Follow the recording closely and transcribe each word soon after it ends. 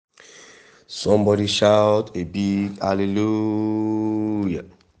Somebody shout a big hallelujah.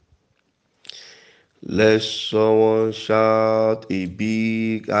 Let someone shout a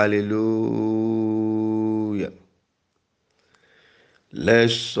big hallelujah. Let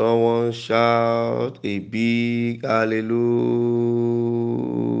someone shout a big hallelujah.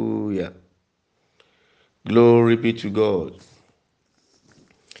 Glory be to God.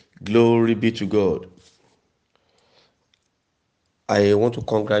 Glory be to God. I want to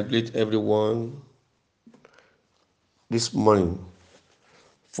congratulate everyone this morning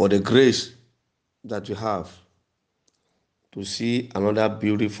for the grace that you have to see another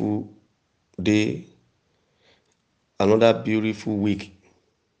beautiful day, another beautiful week.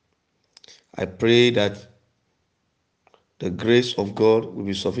 I pray that the grace of God will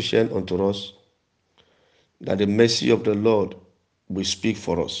be sufficient unto us, that the mercy of the Lord will speak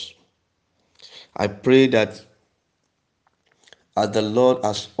for us. I pray that as the Lord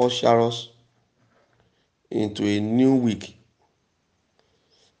has ushered us into a new week,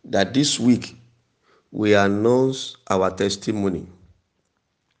 that this week we announce our testimony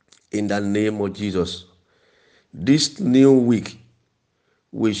in the name of Jesus. This new week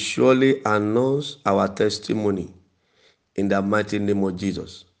we surely announce our testimony in the mighty name of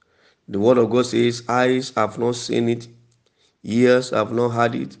Jesus. The word of God says, eyes have not seen it, ears have not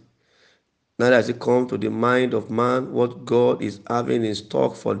heard it, neither has it come to the mind of man what God is having in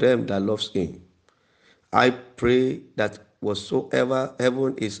stock for them that loves him. I pray that whatsoever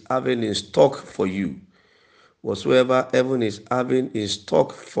heaven is having in stock for you, whatsoever heaven is having in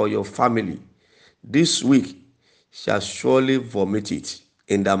stock for your family, this week shall surely vomit it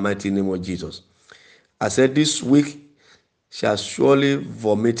in the mighty name of Jesus. I said this week shall surely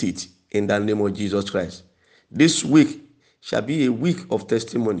vomit it in the name of Jesus Christ. This week shall be a week of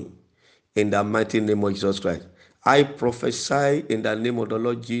testimony in the mighty name of Jesus Christ. I prophesy in the name of the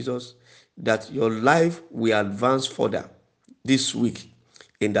Lord Jesus that your life will advance further this week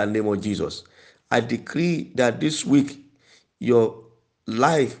in the name of Jesus. I decree that this week your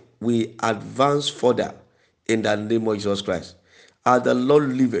life will advance further in the name of Jesus Christ. As the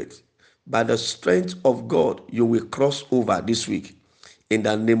Lord liveth, by the strength of God, you will cross over this week in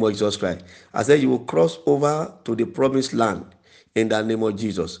the name of Jesus Christ. I said you will cross over to the promised land in the name of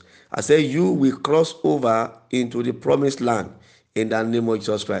Jesus. I said you will cross over into the promised land in the name of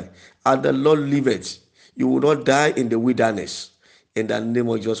Jesus Christ. As the Lord liveth, you will not die in the wilderness in the name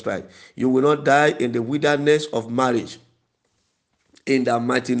of Jesus Christ. You will not die in the wilderness of marriage in the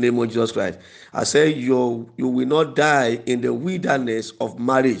mighty name of Jesus Christ. I say you will not die in the wilderness of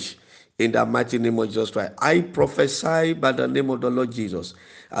marriage in the mighty name of Jesus Christ. I prophesy by the name of the Lord Jesus.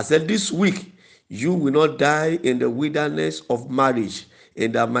 I said this week you will not die in the wilderness of marriage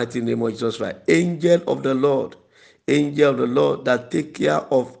in the mighty name of Jesus Christ. Angel of the Lord that take care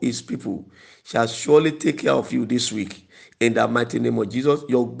of his people shall surely take care of you this week in the mighty name of Jesus.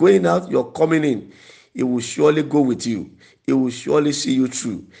 You're going out, you're coming in. He will surely go with you. He will surely see you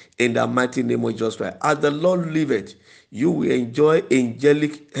through in the mighty name of Jesus Christ. As the Lord liveth, you will enjoy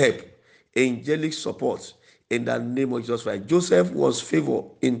angelic help, angelic support in the name of Jesus Christ. Joseph was favored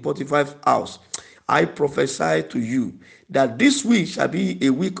in Potiphar's house. I prophesy to you that this week shall be a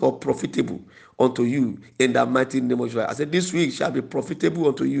week of profitable unto you in the mighty name of Jesus. I said, this week shall be profitable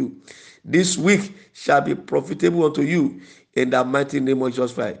unto you. This week shall be profitable unto you in the mighty name of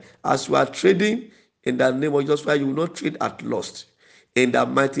Jesus Christ. As you are trading in the name of Jesus Christ, you will not trade at loss. In the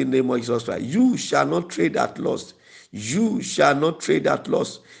mighty name of Jesus Christ, you shall not trade at loss. You shall not trade at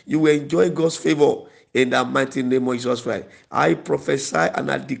loss. You will enjoy God's favor in the mighty name of Jesus Christ. I prophesy and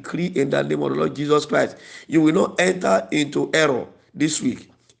I decree in the name of the Lord Jesus Christ, you will not enter into error this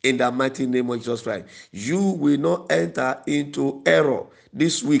week in the mighty name of Jesus Christ. You will not enter into error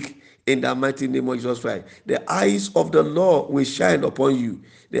this week in the mighty name of Jesus Christ. The eyes of the Lord will shine upon you.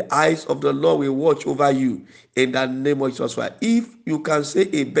 The eyes of the Lord will watch over you in the name of Jesus Christ. If you can say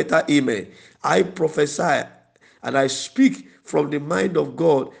a better amen, I prophesy and I speak from the mind of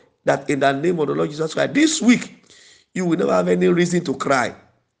God that in the name of the Lord Jesus Christ, this week you will never have any reason to cry.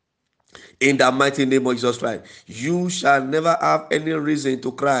 In the mighty name of Jesus Christ, you shall never have any reason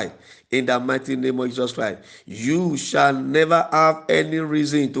to cry. In the mighty name of Jesus Christ, you shall never have any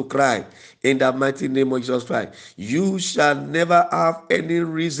reason to cry. In the mighty name of Jesus Christ, you shall never have any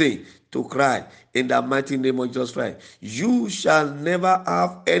reason to cry. In the mighty name of Jesus Christ, you shall never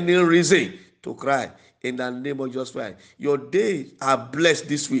have any reason to cry. In the name of Jesus Christ, your days are blessed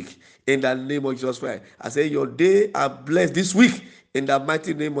this week. In the name of Jesus Christ, I say your days are blessed this week in the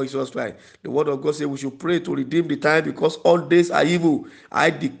mighty name of Jesus Christ. The word of God says we should pray to redeem the time because all days are evil. I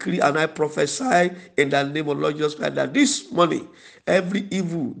decree and I prophesy in the name of Lord Jesus Christ that this morning every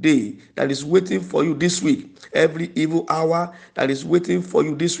evil day that is waiting for you this week, every evil hour that is waiting for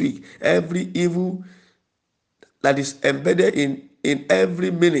you this week, every evil that is embedded in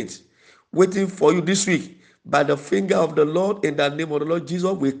every minute waiting for you this week, by the finger of the Lord, in the name of the Lord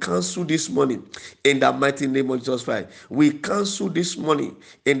Jesus, we cancel this morning in the mighty name of Jesus Christ. We cancel this morning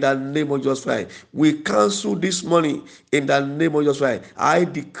in the name of Jesus Christ. We cancel this morning in the name of Jesus Christ. I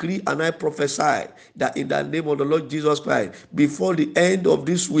decree and I prophesy that in the name of the Lord Jesus Christ, before the end of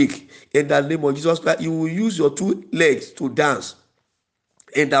this week, in the name of Jesus Christ, you will use your two legs to dance.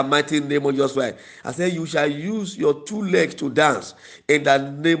 In the mighty name of Jesus Christ. I say, you shall use your two legs to dance. In the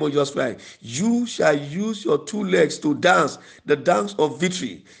name of Jesus Christ. You shall use your two legs to dance. The dance of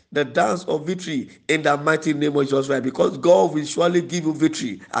victory. The dance of victory. In the mighty name of Jesus Christ. Because God will surely give you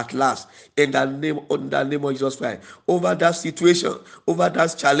victory at last. In the name of Jesus Christ. Over that situation. Over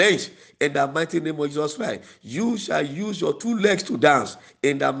that challenge. In the mighty name of Jesus Christ. You shall use your two legs to dance.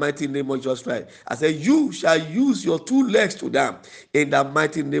 In the mighty name of Jesus Christ. I say, you shall use your two legs to dance. In the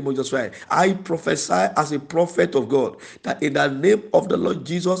mighty name of Jesus Christ. I prophesy as a prophet of God that in the name of the Lord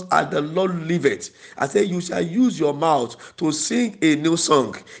Jesus, as the Lord liveth, I say, you shall use your mouth to sing a new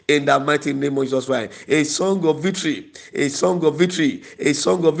song. In the mighty name of Jesus Christ. A song of victory. A song of victory. A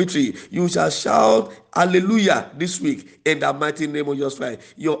song of victory. You shall shout hallelujah this week in the mighty name of Jesus Christ.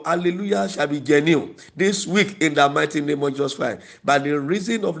 Your hallelujah shall be genuine this week in the mighty name of Jesus Christ. By the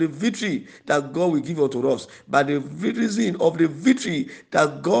reason of the victory that God will give unto us, by the reason of the victory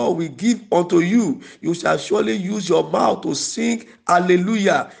that God will give unto you, you shall surely use your mouth to sing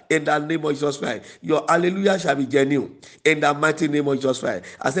hallelujah in the name of Jesus Christ. Your hallelujah shall be genuine in the mighty name of Jesus Christ.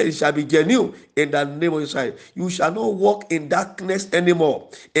 I said it shall be genuine in the name of Jesus Christ. You shall not walk in darkness anymore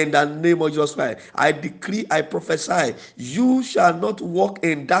in the name of Jesus Christ. I decree, I prophesy, you shall not walk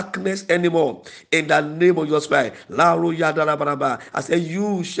in darkness anymore in the name of Jesus Christ. I say,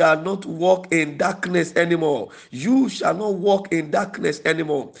 you shall not walk in darkness anymore. You shall not walk in darkness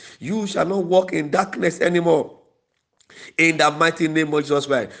anymore. You shall not walk in darkness anymore. In the mighty name of Jesus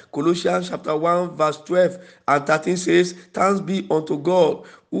Christ. Colossians chapter 1, verse 12 and 13 says, thanks be unto God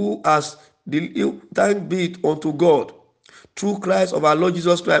who has thanks be unto God through Christ of our Lord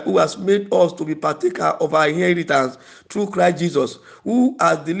Jesus Christ, who has made us to be partaker of our inheritance through Christ Jesus, who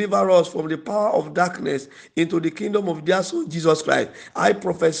has delivered us from the power of darkness into the kingdom of their Son Jesus Christ. I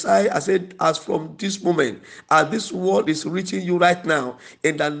prophesy, I said, as from this moment, as this word is reaching you right now,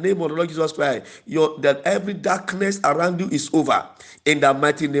 in the name of the Lord Jesus Christ, that every darkness around you is over. In the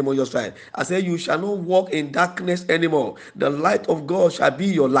mighty name of Jesus Christ. I say, you shall not walk in darkness anymore. The light of God shall be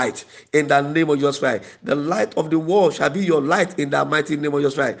your light in the name of Jesus Christ. The light of the world shall be your light in the mighty name of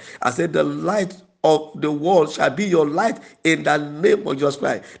Jesus Christ. I said, the light of the world shall be your light in the name of Jesus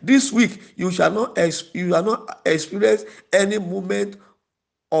Christ. This week you shall not experience any moment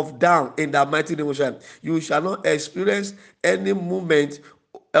of down in the mighty name of Jesus Christ. You shall not experience any moment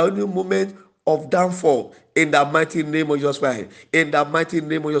of downfall in the mighty name of Jesus Christ. In the mighty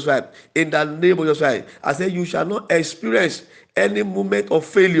name of Jesus Christ. In the name of Jesus Christ. I say, you shall not experience any moment of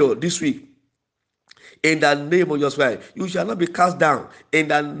failure this week. In the name of Jesus Christ. You shall not be cast down in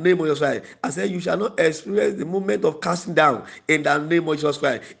the name of Jesus Christ. I said, you shall not experience the moment of casting down in the name of Jesus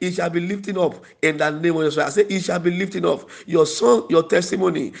Christ. It shall be lifting up in the name of Jesus Christ. I said, it shall be lifting up. Your song, your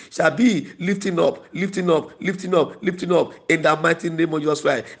testimony shall be lifting up, lifting up, lifting up, lifting up in the mighty name of Jesus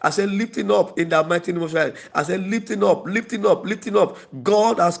Christ. I said, lifting up in the mighty name of Jesus Christ. I said, lifting up, lifting up, lifting up.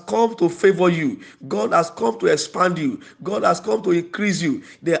 God has come to favor you. God has come to expand you. God has come to increase you.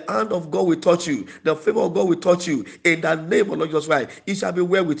 The hand of God will touch you. The favor of God will touch you in the name of Lord Jesus Christ. It shall be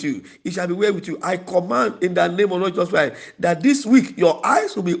well with you. It shall be well with you. I command in the name of Lord Jesus Christ that this week your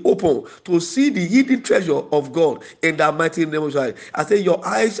eyes will be open to see the hidden treasure of God in the mighty name of Jesus Christ. I say your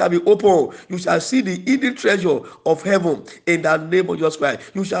eyes shall be open. You shall see the hidden treasure of heaven in the name of Jesus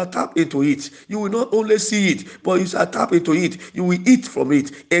Christ. You shall tap into it. You will not only see it, but you shall tap into it. You will eat from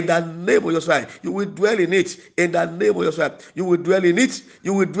it in the name of Jesus Christ. You will dwell in it in the name of Jesus Christ. You will dwell in it.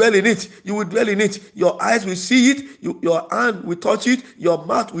 You will dwell in it. You will dwell in it. Your eyes will see it. Your hand will touch it. Your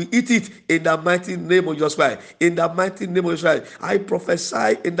mouth will eat it in the mighty name of Jesus Christ. In the mighty name of Jesus Christ. I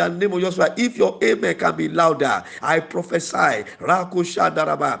prophesy in the name of Jesus Christ. If your amen can be louder, I prophesy. I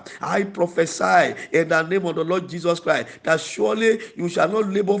prophesy in the name of the Lord Jesus Christ that surely you shall not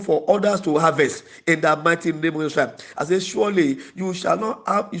labor for others to harvest in the mighty name of Jesus Christ. I say surely you shall not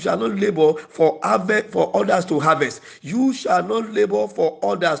labor for others to harvest. You shall not labor for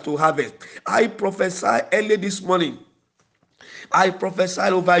others to harvest. I prophesy early this morning I prophesy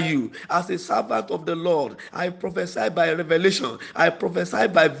over you as a servant of the Lord. I prophesy by revelation. I prophesy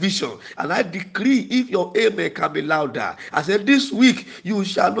by vision. And I decree, if your amen can be louder, I said, this week you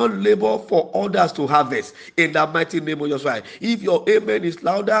shall not labor for others to harvest. In the mighty name of Jesus Christ. If your amen is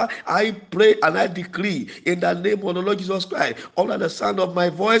louder, I pray and I decree in the name of the Lord Jesus Christ, under the sound of my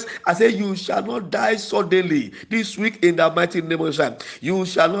voice, I say, you shall not die suddenly this week in the mighty name of Jesus Christ. You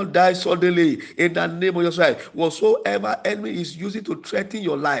shall not die suddenly in the name of Jesus Christ. Whatsoever enemy is using to threaten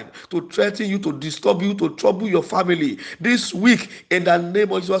your life, to threaten you, to disturb you, to trouble your family, this week in the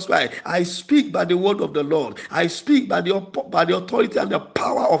name of Jesus Christ, I speak by the word of the Lord. I speak by the authority and the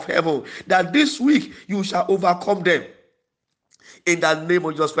power of heaven, that this week you shall overcome them. In the name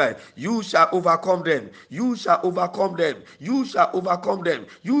of Jesus Christ, you shall overcome them. You shall overcome them. You shall overcome them.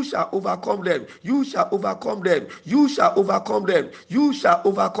 You shall overcome them. You shall overcome them. You shall overcome them. You shall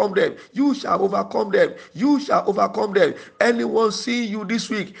overcome them. You shall overcome them. You shall overcome them. Anyone seeing you this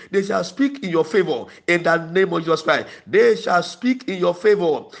week, they shall speak in your favor. In the name of Jesus Christ, they shall speak in your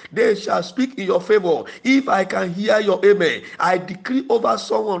favor. They shall speak in your favor. If I can hear your amen, I decree over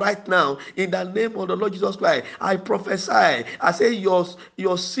someone right now in the name of the Lord Jesus Christ. I prophesy. I say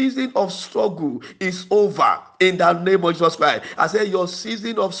your season of struggle is over in the name of Jesus Christ. I say your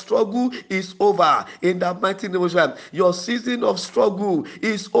season of struggle is over in the mighty name of Jesus Christ. Your season of struggle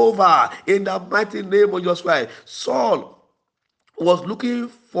is over in the mighty name of Jesus Christ. Saul was looking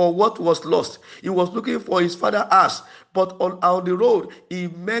for what was lost. He was looking for his father's ass. But on the road, he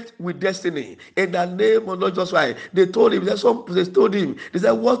met with destiny. In the name of Lord Jesus Christ, they told him, they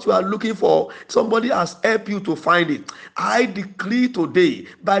said, what you are looking for, somebody has helped you to find it. I decree today,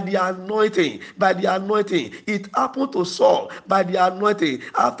 by the anointing, it happened to Saul by the anointing.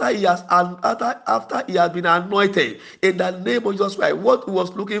 After he has been anointed, in the name of Jesus Christ, what he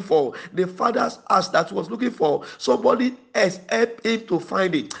was looking for, the father's ass that he was looking for, somebody has helped him to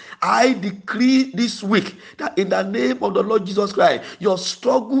find it. I decree this week that in the name of the Lord Jesus Christ, your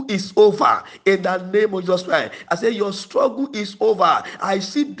struggle is over. In the name of Jesus Christ, I say your struggle is over. I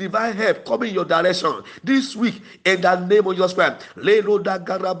see divine help coming in your direction this week. In the name of Jesus Christ, I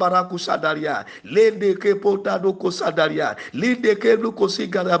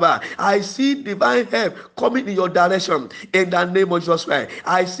see divine help coming in your direction. In the name of Jesus Christ,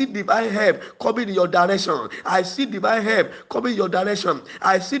 I see divine help coming in your direction. I see divine help coming in your direction.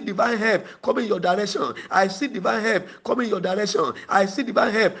 I see divine help coming in your direction. I see divine help coming in your direction. I see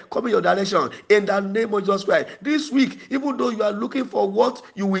divine help coming in your direction. In the name of Jesus Christ, this week, even though you are looking for what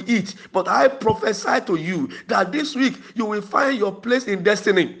you will eat, but I prophesy to you that this week you will find your place in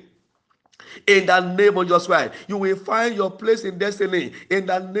destiny. In the name of Jesus Christ, you will find your place in destiny. In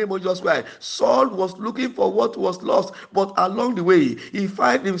the name of Jesus Christ, Saul was looking for what was lost, but along the way, he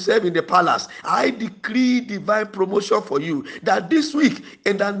found himself in the palace. I decree divine promotion for you, that this week,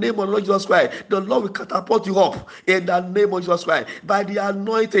 in the name of Lord Jesus Christ, the Lord will catapult you up. In the name of Jesus Christ, by the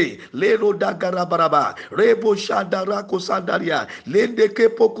anointing, Lero Dagarabaraba, Rebo Shadara Kosandaria,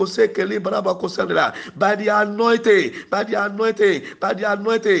 Lendeke Pokoseke Libraba Kosandra, by the anointing,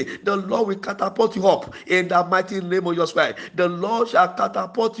 the Lord will catapult you up in the mighty name of Jesus Christ. The Lord shall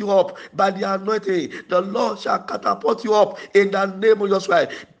catapult you up by the anointing. The Lord shall catapult you up in the name of Jesus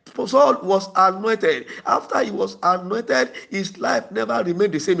Christ. Saul was anointed. After he was anointed, his life never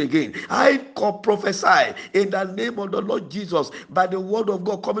remained the same again. I prophesy in the name of the Lord Jesus by the word of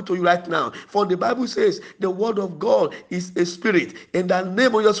God coming to you right now. For the Bible says the word of God is a spirit. In the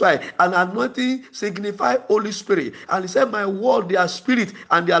name of Jesus Christ, an anointing signifies Holy Spirit. And he said, my word, they are spirit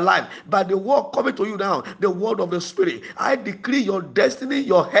and they are life. By the word coming to you now, the word of the Spirit, I decree your destiny,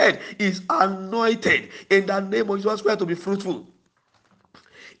 your head is anointed in the name of Jesus Christ to be fruitful.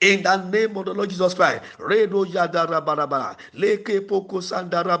 In the name of the Lord Jesus Christ, Redo Yadara Barabara, Leke Poko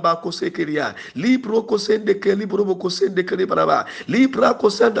Sandaraba Kosekeria, Libro Kosendeke, Libro Kosendeke Baraba, Libra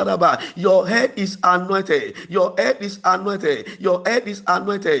Kosandaraba. Your head is anointed. Your head is anointed. Your head is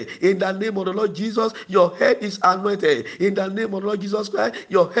anointed. In the name of the Lord Jesus, your head is anointed. In the name of the Lord Jesus Christ,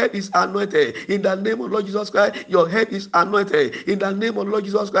 your head is anointed. In the name of the Lord Jesus Christ, your head is anointed. In the name of the Lord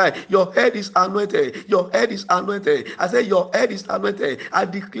Jesus Christ, your head is anointed. Your head is anointed. I say your head is anointed. I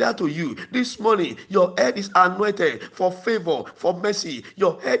declare to you this morning, your head is anointed for favor, for mercy.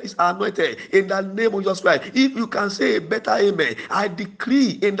 Your head is anointed in the name of Jesus Christ. If you can say a better amen, I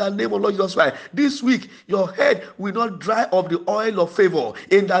decree in the name of Lord Jesus Christ, this week your head will not dry of the oil of favor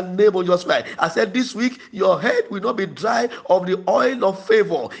in the name of Jesus Christ. I said this week your head will not be dry of the oil of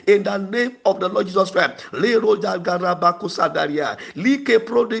favor in the name of the Lord Jesus Christ.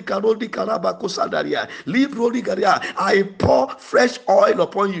 I pour fresh oil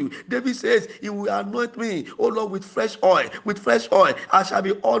upon you. David says, He will anoint me, O Lord, with fresh oil. With fresh oil, I shall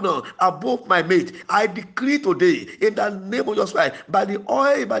be honored above my mate. I decree today, in the name of Jesus Christ, by the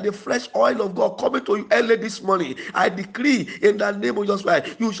oil, by the fresh oil of God coming to you early this morning, I decree in the name of Jesus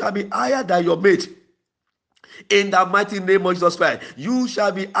Christ, you shall be higher than your mate. In the mighty name of Jesus Christ, you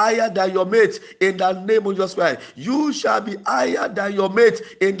shall be higher than your mate. In the name of Jesus Christ, you shall be higher than your mate.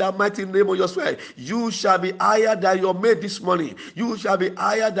 In the mighty name of Jesus Christ, you shall be higher than your mate this morning. You shall be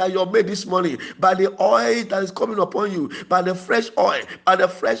higher than your mate this morning by the oil that is coming upon you, by the fresh oil, by the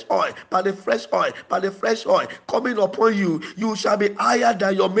fresh oil, by the fresh oil, by the fresh oil coming upon you. You shall be higher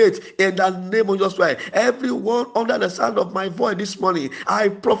than your mate. In the name of Jesus Christ, everyone under the sound of my voice this morning, I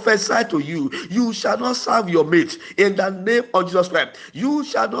prophesy to you, you shall not serve your mate in the name of Jesus Christ. You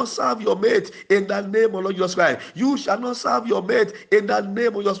shall not serve your mate in the name of Lord Jesus Christ. You shall not serve your mate in the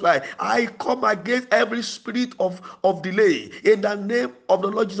name of Jesus Christ. I come against every spirit of delay in the name of the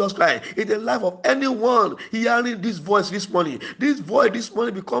Lord Jesus Christ in the life of anyone hearing this voice this morning. This voice this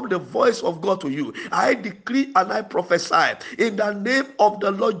morning become the voice of God to you. I decree and I prophesy in the name of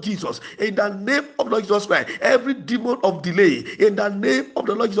the Lord Jesus, in the name of the Lord Jesus Christ, every demon of delay in the name of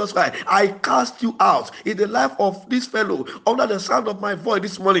the Lord Jesus Christ, I cast you out in the life of this fellow under the sound of my voice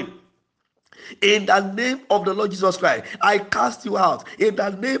this morning. In the name of the Lord Jesus Christ, I cast you out. In the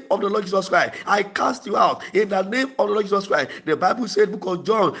name of the Lord Jesus Christ, I cast you out. In the name of the Lord Jesus Christ. The Bible said, book of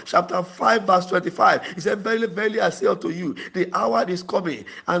John, chapter 5, verse 25. He said, Verily, verily, I say unto you, the hour is coming,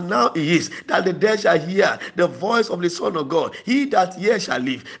 and now it is, that the dead shall hear the voice of the Son of God. He that hears shall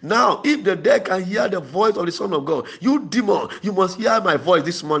live. Now, if the dead can hear the voice of the Son of God, you demon, you must hear my voice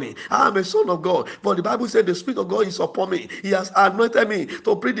this morning. I am a son of God. For the Bible said, the Spirit of God is upon me. He has anointed me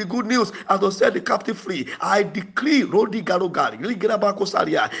to preach the good news and to set the captive free. I decree,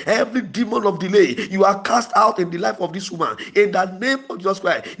 every demon of delay, you are cast out in the life of this woman. In the name of Jesus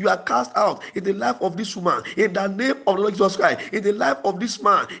Christ, you are cast out in the life of this woman. In the name of the Lord Jesus Christ, in the life of this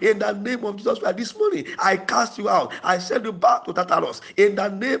man. In the name of Jesus Christ, this morning I cast you out. I send you back to Tartarus. In the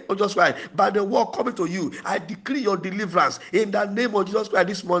name of Jesus Christ, by the word coming to you, I decree your deliverance. In the name of Jesus Christ,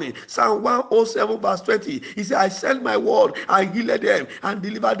 this morning, Psalm 107 verse 20, he said, I send my word and heal them and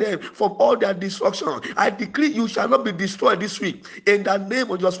deliver them from all their destruction. I decree you shall not be destroyed this week. In the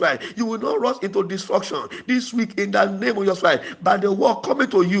name of Jesus Christ, you will not rush into destruction this week. In the name of Jesus Christ, by the word coming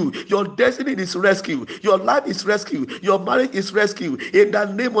to you, your destiny is rescued, your life is rescued, your marriage is rescued. In the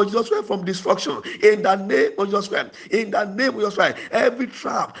name of Jesus Christ, from destruction. In the name of Jesus Christ, in the name of Jesus Christ, every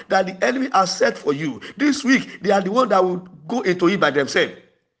trap that the enemy has set for you this week, they are the one that will go into it by themselves.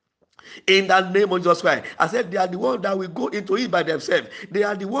 In the name of Jesus Christ, I said they are the one that will go into it by themselves. They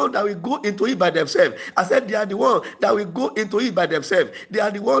are the one that will go into it by themselves. I said they are the one that will go into it by themselves. They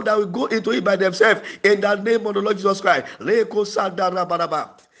are the one that will go into it by themselves. In the name of the Lord Jesus Christ. Leko sadara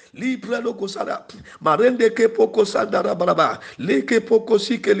baraba. Librelo kosada marende ke poko sandara baraba leke poko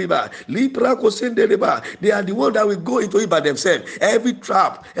sikeliba libra kosendeleba. They are the one that will go into it by themselves. Every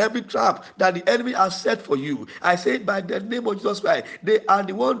trap that the enemy has set for you, I say by the name of Jesus Christ, they are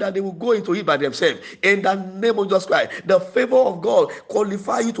the one that they will go into it by themselves. In the name of Jesus Christ, the favor of God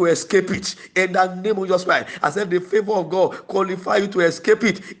qualify you to escape it. In the name of Jesus Christ, I said the favor of God qualify you to escape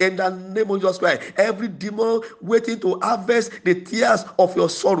it. In the name of Jesus Christ, every demon waiting to harvest the tears of your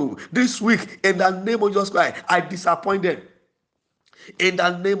sorrow this week, in the name of Jesus Christ, I disappoint them. In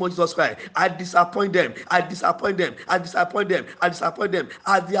the name of Jesus Christ, I disappoint them. I disappoint them. I disappoint them. I disappoint them.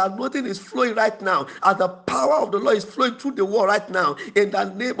 As the anointing is flowing right now, as the power of the Lord is flowing through the world right now, in the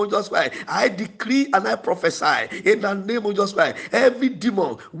name of Jesus Christ, I decree and I prophesy in the name of Jesus Christ, every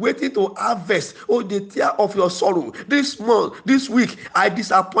demon waiting to harvest the tear of your sorrow this month, this week, I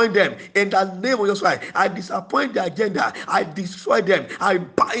disappoint them in the name of Jesus Christ. I disappoint their agenda. I destroy them. I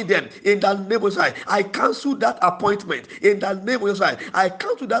bind them in the name of Jesus Christ. I cancel that appointment in the name of Jesus Christ. I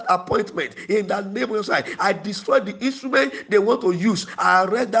cancel that appointment in the name of Jesus Christ. I destroy the instrument they want to use. I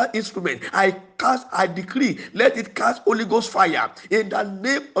arrest that instrument. I decree, let it catch Holy Ghost fire in the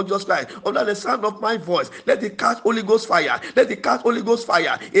name of Jesus Christ. Under the sound of my voice, let it catch Holy Ghost fire. Let it catch Holy Ghost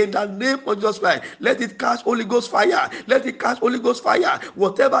fire in the name of Jesus Christ. Let it catch Holy Ghost fire. Let it catch Holy Ghost fire.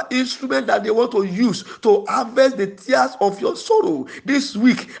 Whatever instrument that they want to use to harvest the tears of your sorrow this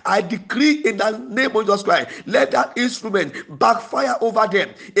week, I decree in the name of Jesus Christ, let that instrument backfire over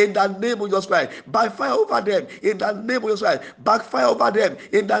them in the name of Jesus Christ. Backfire over them in the name of Jesus Christ. Backfire over them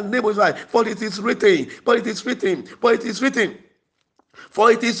in the name of Jesus Christ. For it is written, for it is written, for it is written.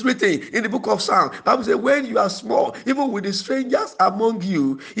 For it is written in the book of Psalms, Bible says, when you are small, even with the strangers among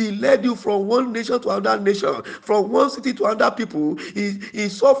you, he led you from one nation to another nation, from one city to another people. He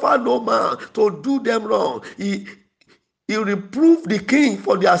suffered no man to do them wrong. He He reproved the king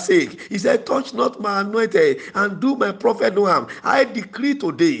for their sake. He said, touch not my anointed and do my prophet no harm. I decree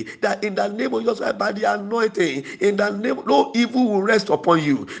today that in the name of Jesus Christ, by the anointing, in the name, no evil will rest upon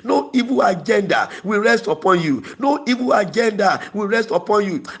you. No evil agenda will rest upon you. No evil agenda will rest upon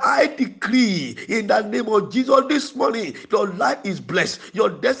you. I decree in the name of Jesus this morning, your life is blessed. Your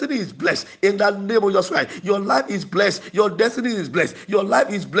destiny is blessed. In the name of Jesus Christ, your life is blessed. Your destiny is blessed. Your life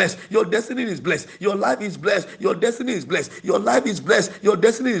is blessed. Your destiny is blessed. Your life is blessed. Your destiny is blessed. Your life is blessed. Your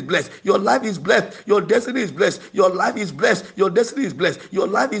destiny is blessed. Your life is blessed. Your destiny is blessed. Your life is blessed. Your destiny is blessed. Your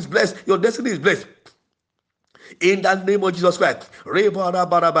life is blessed. Your destiny is blessed. In the name of Jesus Christ,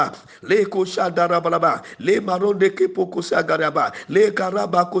 Rebarabaraba, Le Koshadarabaraba, Le Maronde Kepokosagaraba, Le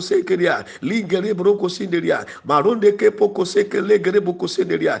Karabako Sekeria, Lingere Broko Sinderia, Maronde Kepoko Seke, Le Gereboko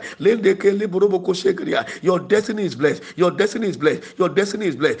Sinderia, Lendeke Le Broboko Sekeria. Your destiny is blessed. Your destiny is blessed. Your destiny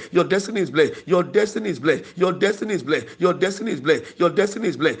is blessed. Your destiny is blessed. Your destiny is blessed. Your destiny is blessed. Your destiny is blessed. Your destiny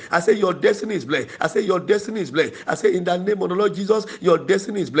is blessed. I say your destiny is blessed. I say your destiny is blessed. I say in the name of the Lord Jesus, your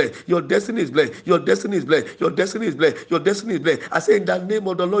destiny is blessed. Your destiny is blessed. Your destiny is blessed. Your destiny is blessed. Your destiny is blessed. I say in the name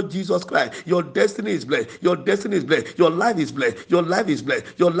of the Lord Jesus Christ, your destiny is blessed. Your destiny is blessed. Your life is blessed. Your life is blessed.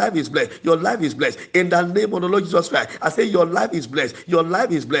 Your life is blessed. Your life is blessed. In the name of the Lord Jesus Christ, I say your life is blessed. Your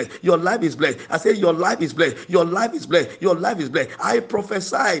life is blessed. Your life is blessed. I say your life is blessed. Your life is blessed. Your life is blessed. I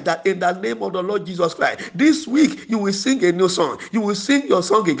prophesy that in the name of the Lord Jesus Christ, this week you will sing a new song. You will sing your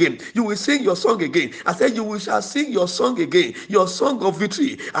song again. You will sing your song again. I said you shall sing your song again. Your song of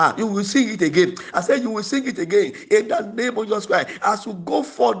victory. You will sing it again. I said you will sing it again. In the name of Jesus Christ, as you go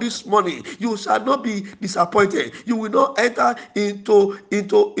for this morning, you shall not be disappointed. You will not enter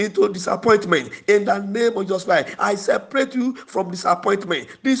into disappointment. In the name of Jesus Christ, I separate you from disappointment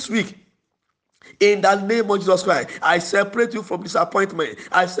this week. In the name of Jesus Christ, I separate you from disappointment.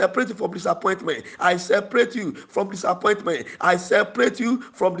 I separate you from disappointment. I separate you from disappointment. I separate you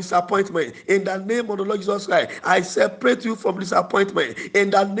from disappointment. In the name of the Lord Jesus Christ, I separate you from disappointment.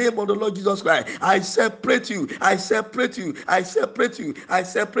 In the name of the Lord Jesus Christ, I separate you. I separate you. I separate you. I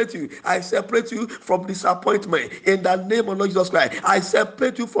separate you. I separate you from disappointment. In the name of the Lord Jesus Christ, I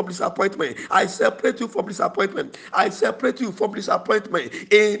separate you from disappointment. I separate you from disappointment. I separate you from disappointment.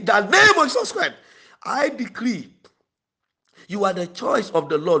 In the name of Jesus Christ, I decree you are the choice of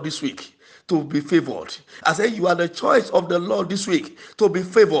the Lord this week to be favored. I say you are the choice of the Lord this week to be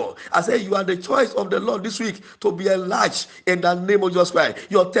favored. I say you are the choice of the Lord this week to be enlarged in the name of Jesus Christ.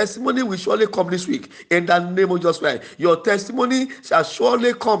 Your testimony will surely come this week in the name of Jesus Christ. Your testimony shall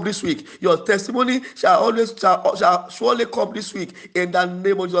surely come this week. Your testimony shall surely come this week in the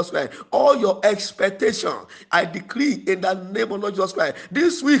name of Jesus Christ. All your expectation, I decree in the name of Lord Jesus Christ,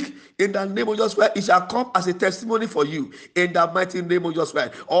 this week in the name of Jesus Christ, it shall come as a testimony for you in the mighty name of Jesus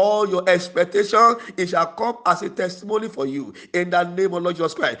Christ. All your expectation, it shall come as a testimony for you in the name of Lord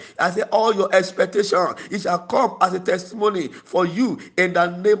Jesus Christ. I say all your expectation, it shall come as a testimony for you in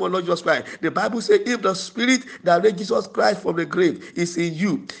the name of Lord Jesus Christ. The Bible says, if the spirit that raised Jesus Christ from the grave is in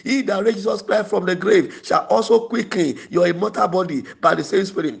you, he that raised Jesus Christ from the grave shall also quicken your immortal body by the same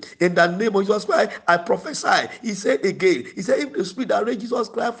spirit. In the name of Jesus Christ, I prophesy. He said again, he said, if the spirit that raised Jesus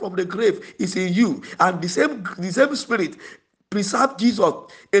Christ from the grave is in you, and the same spirit preserved Jesus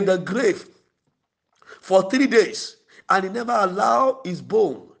in the grave for 3 days, and he never allowed his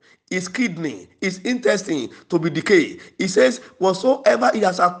bone, his kidney, his intestine to be decayed. He says, whatsoever he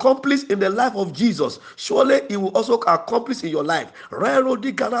has accomplished in the life of Jesus, surely he will also accomplish in your life. I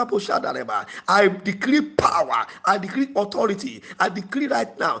decree power, I decree authority, I decree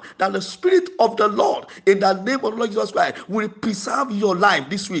right now that the Spirit of the Lord, in the name of the Lord Jesus Christ, will preserve your life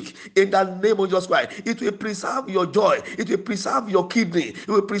this week. In the name of Jesus Christ, it will preserve your joy, it will preserve your kidney, it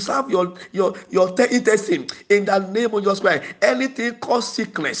will preserve your intestine. In the name of Jesus Christ, anything cause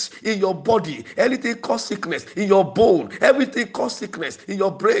sickness in your body, anything cause sickness in your bone, everything cause sickness in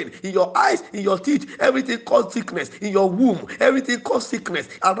your brain, in your eyes, in your teeth, everything cause sickness in your womb, everything cause sickness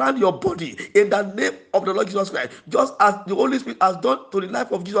around your body. In the name of the Lord Jesus Christ, just as the Holy Spirit has done to the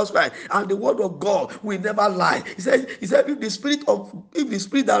life of Jesus Christ, and the word of God will never lie. He said, if the spirit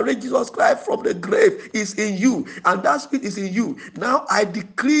that raised Jesus Christ from the grave is in you, and that spirit is in you, now I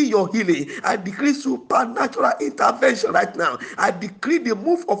decree your healing. I decree supernatural intervention right now. I decree the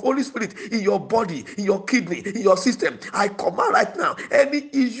move of Holy Spirit, in your body, in your kidney, in your system, I command right now any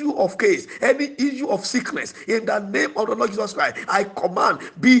issue of case, any issue of sickness, in the name of the Lord Jesus Christ, I command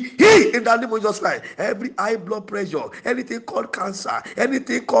be healed in the name of Jesus Christ. Every high blood pressure, anything called cancer,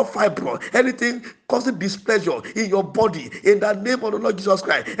 anything called fibroid, anything causing displeasure in your body, in the name of the Lord Jesus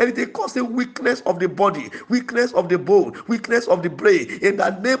Christ, anything causing weakness of the body, weakness of the bone, weakness of the brain, in the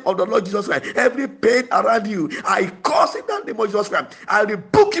name of the Lord Jesus Christ, every pain around you, I curse in the name of Jesus Christ, I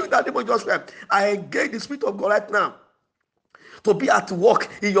rebuke you in the name of Jesus Christ, I engage the Spirit of God right now to be at work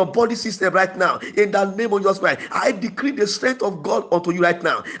in your body system right now. In the name of Jesus Christ, I decree the strength of God unto you right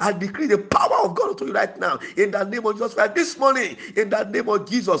now. I decree the power of God unto you right now. In the name of Jesus Christ, this morning, in the name of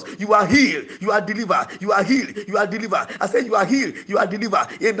Jesus, you are healed, you are delivered, you are healed, you are delivered. I say you are healed, you are delivered.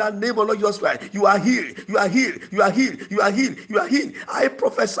 In the name of Lord Jesus Christ, you are healed, you are healed, you are healed, you are healed, you are healed. I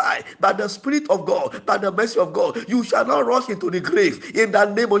prophesy by the Spirit of God, by the mercy of God, you shall not rush into the grave. In the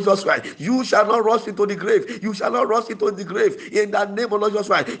name of Jesus Christ, you shall not rush into the grave. You shall not rush into the grave. In the name of Lord Jesus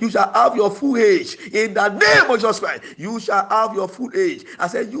Christ, you shall have your full age. In the name of Jesus Christ, you shall have your full age. I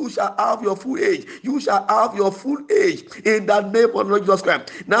said, you shall have your full age. You shall have your full age. In the name of Lord Jesus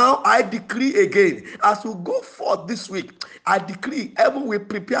Christ. Now I decree again, as you go forth this week, I decree heaven will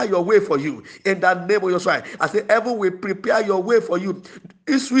prepare your way for you. In the name of Jesus Christ, I say, heaven will prepare your way for you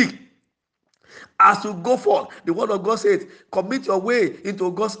this week. As you go forth, the word of God says, commit your way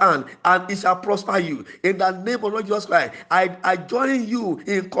into God's hand and it shall prosper you. In the name of Lord Jesus Christ, I join you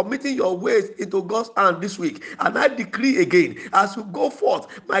in committing your ways into God's hand this week. And I decree again, as you go forth,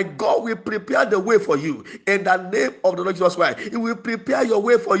 my God will prepare the way for you. In the name of the Lord Jesus Christ, He will prepare your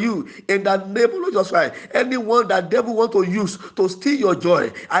way for you. In the name of Lord Jesus Christ, anyone that devil want to use to steal your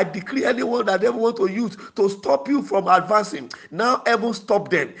joy, I decree anyone that devil want to use to stop you from advancing, now heaven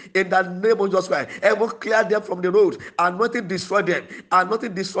stop them. In the name of Jesus Christ, heaven clear them from the road, and nothing destroy them, and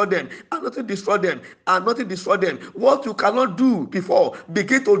nothing destroy them, and nothing destroy them, and nothing destroy them. What you cannot do before,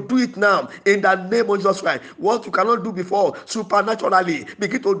 begin to do it now. In the name of Jesus Christ, what you cannot do before, supernaturally,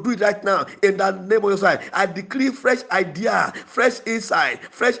 begin to do it right now. In the name of Jesus Christ, I decree fresh idea, fresh insight,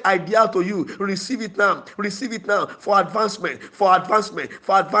 fresh idea to you. Receive it now. Receive it now for advancement, for advancement,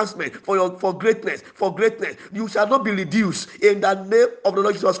 for advancement, for greatness, for greatness. You shall not be reduced. In the name of the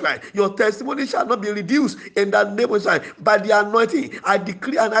Lord Jesus Christ, your testimony shall not be reduced. In the name of Jesus Christ, by the anointing, I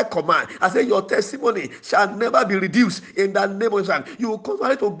decree and I command. I say your testimony shall never be reduced. In the name of Jesus Christ, you will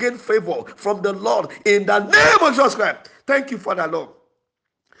continue to gain favor from the Lord. In the name of Jesus Christ, thank you, Father Lord.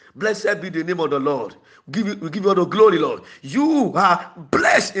 Blessed be the name of the Lord. We give you all the glory, Lord. You are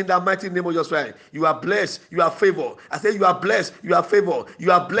blessed in the mighty name of Jesus Christ. You are blessed. You are favored. I say you are blessed. You are favored.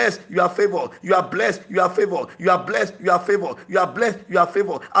 You are blessed. You are favored. You are blessed. You are favored. You are blessed. You are favored. You are blessed. You are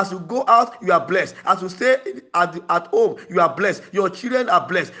favored. As you go out, you are blessed. As you stay at home, you are blessed. Your children are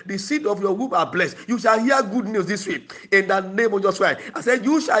blessed. The seed of your womb are blessed. You shall hear good news this week in the name of Jesus Christ. I said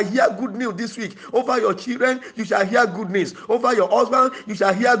you shall hear good news this week over your children. You shall hear good news over your husband. You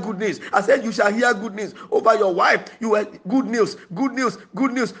shall hear good news. I said you shall hear good news over your wife. You have good news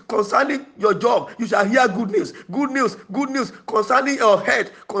concerning your job. You shall hear good news concerning your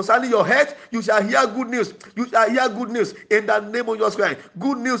head. Concerning your head, you shall hear good news. You shall hear good news in the name of Jesus Christ.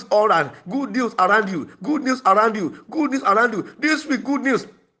 Good news all around. Good news around you. Good news around you. Good news around you. This week, good news.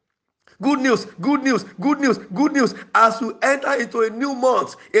 Good news, good news, good news, good news. As you enter into a new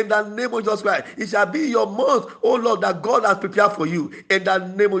month, in the name of Jesus Christ, it shall be your month, oh Lord, that God has prepared for you. In the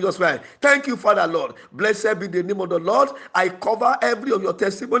name of Jesus Christ. Thank you, Father, Lord. Blessed be the name of the Lord. I cover every of your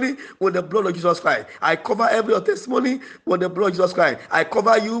testimony with the blood of Jesus Christ. I cover every of your testimony with the blood of Jesus Christ. I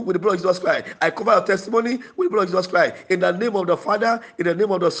cover you with the blood of Jesus Christ. I cover your testimony with the blood of Jesus Christ. In the name of the Father, in the name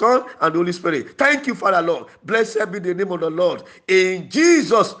of the Son, and the Holy Spirit. Thank you, Father, Lord. Blessed be the name of the Lord. In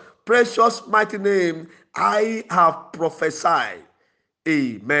Jesus' precious mighty name, I have prophesied.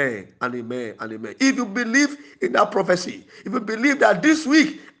 Amen and amen and amen. If you believe in that prophecy, if you believe that this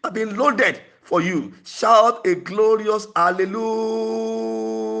week I've been loaded for you, shout a glorious hallelujah.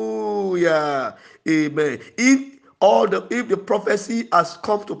 Amen. If the prophecy has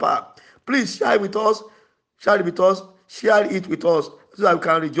come to pass, please share it with us. Share it with us. Share it with us so that we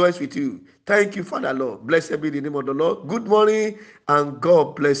can rejoice with you. Thank you, Father Lord. Blessed be the name of the Lord. Good morning and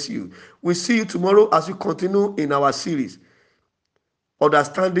God bless you. We'll see you tomorrow as we continue in our series,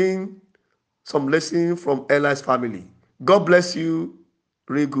 Understanding some Lesson from Eli's Family. God bless you.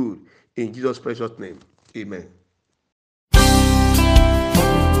 Really good. In Jesus' precious name. Amen.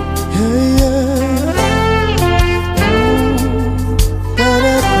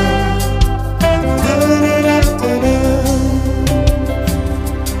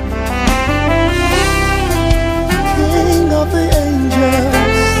 King of the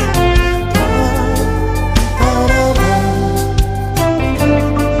angels,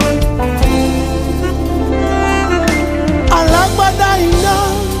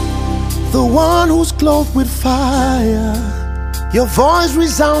 clothed with fire. Your voice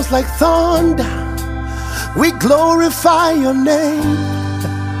resounds like thunder. We glorify your name.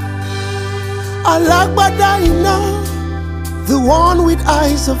 Alagbadaina, the one with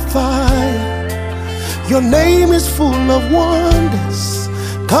eyes of fire. Your name is full of wonders.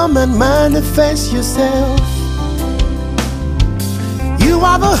 Come and manifest yourself. You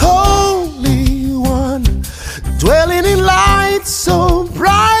are the Holy One, dwelling in light so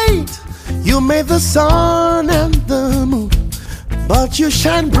bright. You made the sun and the moon, but you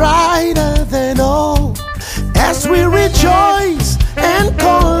shine brighter than all. As we rejoice and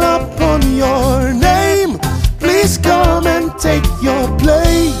call upon your name, please come and take your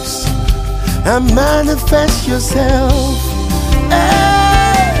place and manifest yourself. Hey.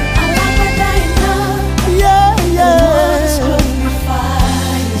 Yeah, yeah.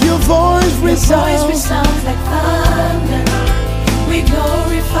 Your voice resounds like thunder. We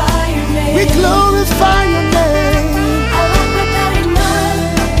glorify your name. We glorify your name.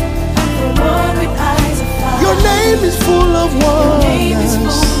 The one with eyes of fire. Your name is full of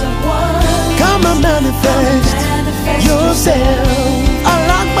wonders. Come and manifest yourself.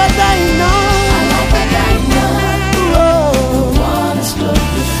 Alagbadaina.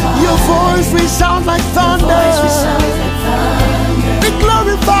 Your voice resounds like thunder. We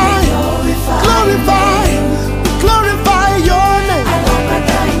glorify your name.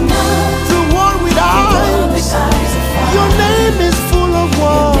 The one with eyes. Your name is full of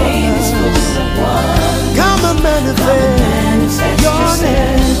wonders. Come and manifest your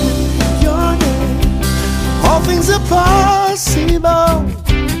name. Your name. All things are possible.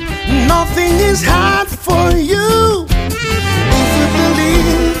 Nothing is hard for you. If we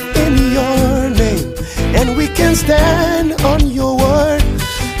believe in your name, and we can stand on your word.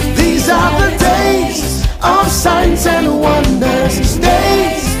 These are the days of signs and wonders,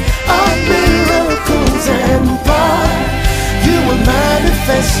 days of miracles and power. You will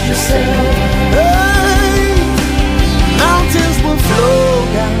manifest yourself. Hey, mountains will flow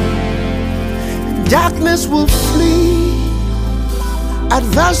down, darkness will flee,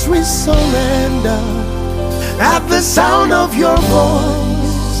 adversaries surrender at the sound of your voice.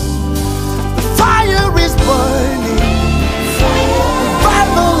 The fire is burning,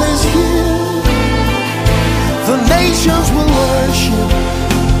 Bible is here. The nations will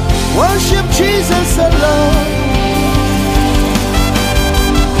worship Jesus alone.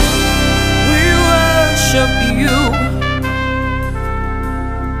 We worship you.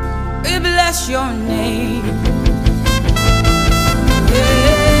 We bless your name.